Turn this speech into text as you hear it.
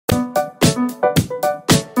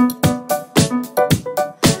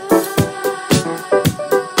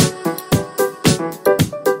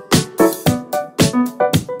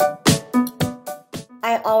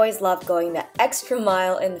always love going the extra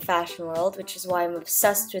mile in the fashion world, which is why I'm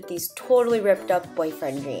obsessed with these totally ripped up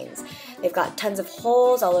boyfriend jeans. They've got tons of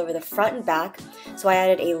holes all over the front and back, so I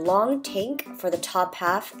added a long tank for the top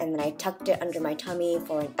half and then I tucked it under my tummy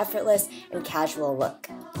for an effortless and casual look.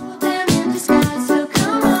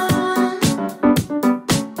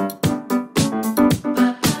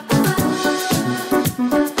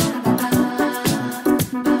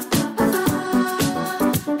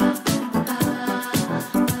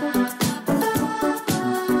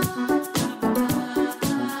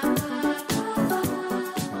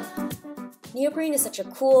 Neoprene is such a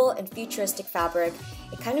cool and futuristic fabric.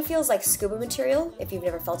 It kind of feels like scuba material if you've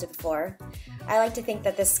never felt it before. I like to think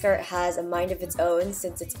that this skirt has a mind of its own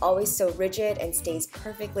since it's always so rigid and stays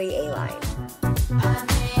perfectly A-line.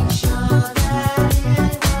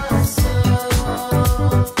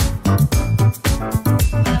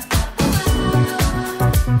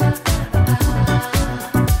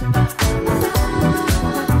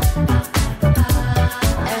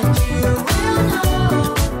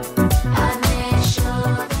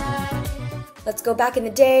 Let's go back in the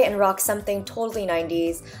day and rock something totally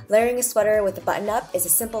 90s. Layering a sweater with a button-up is a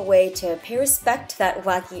simple way to pay respect to that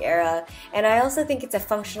wacky era, and I also think it's a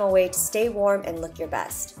functional way to stay warm and look your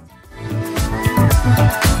best.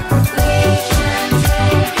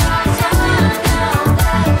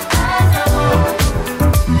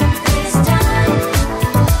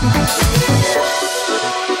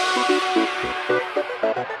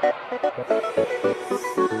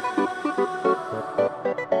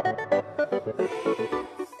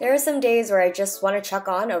 There are some days where I just want to chuck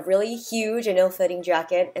on a really huge and ill-fitting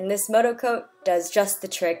jacket, and this moto coat does just the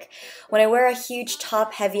trick. When I wear a huge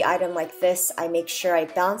top-heavy item like this, I make sure I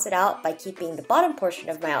balance it out by keeping the bottom portion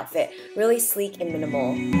of my outfit really sleek and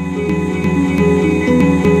minimal.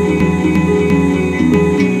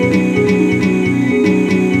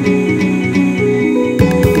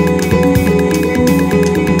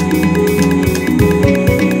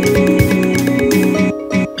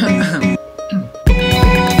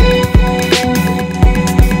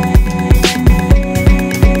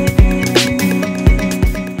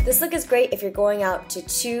 If you're going out to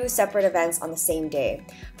two separate events on the same day.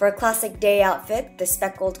 For a classic day outfit, the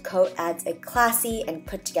speckled coat adds a classy and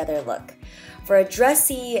put together look. For a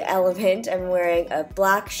dressy element, I'm wearing a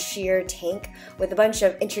black sheer tank with a bunch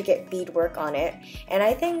of intricate beadwork on it, and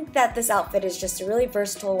I think that this outfit is just a really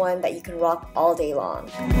versatile one that you can rock all day long.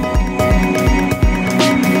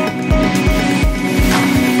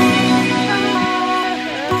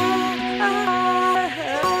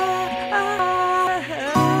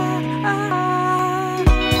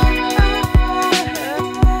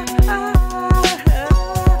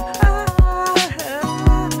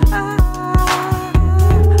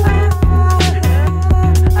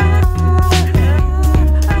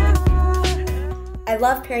 I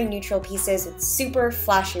love pairing neutral pieces with super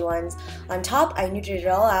flashy ones. On top, I neutered it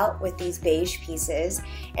all out with these beige pieces,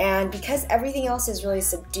 and because everything else is really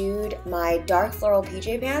subdued, my dark floral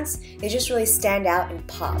PJ pants, they just really stand out and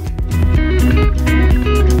pop.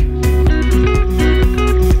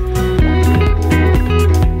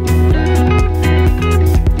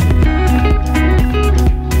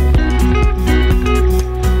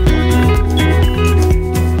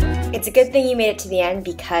 It's a good thing you made it to the end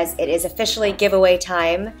because it is officially giveaway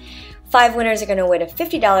time. 5 winners are going to win a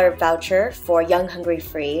 $50 voucher for Young Hungry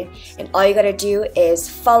Free, and all you gotta do is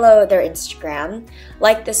follow their Instagram,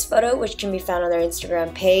 like this photo which can be found on their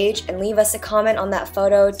Instagram page, and leave us a comment on that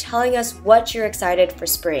photo telling us what you're excited for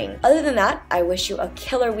spring. Other than that, I wish you a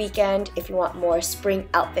killer weekend. If you want more spring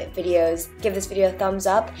outfit videos, give this video a thumbs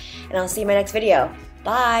up, and I'll see you in my next video.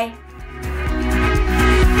 Bye!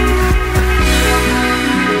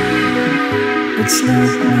 It's not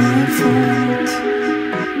my fault.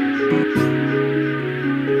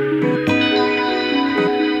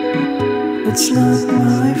 It's not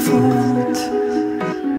my fault.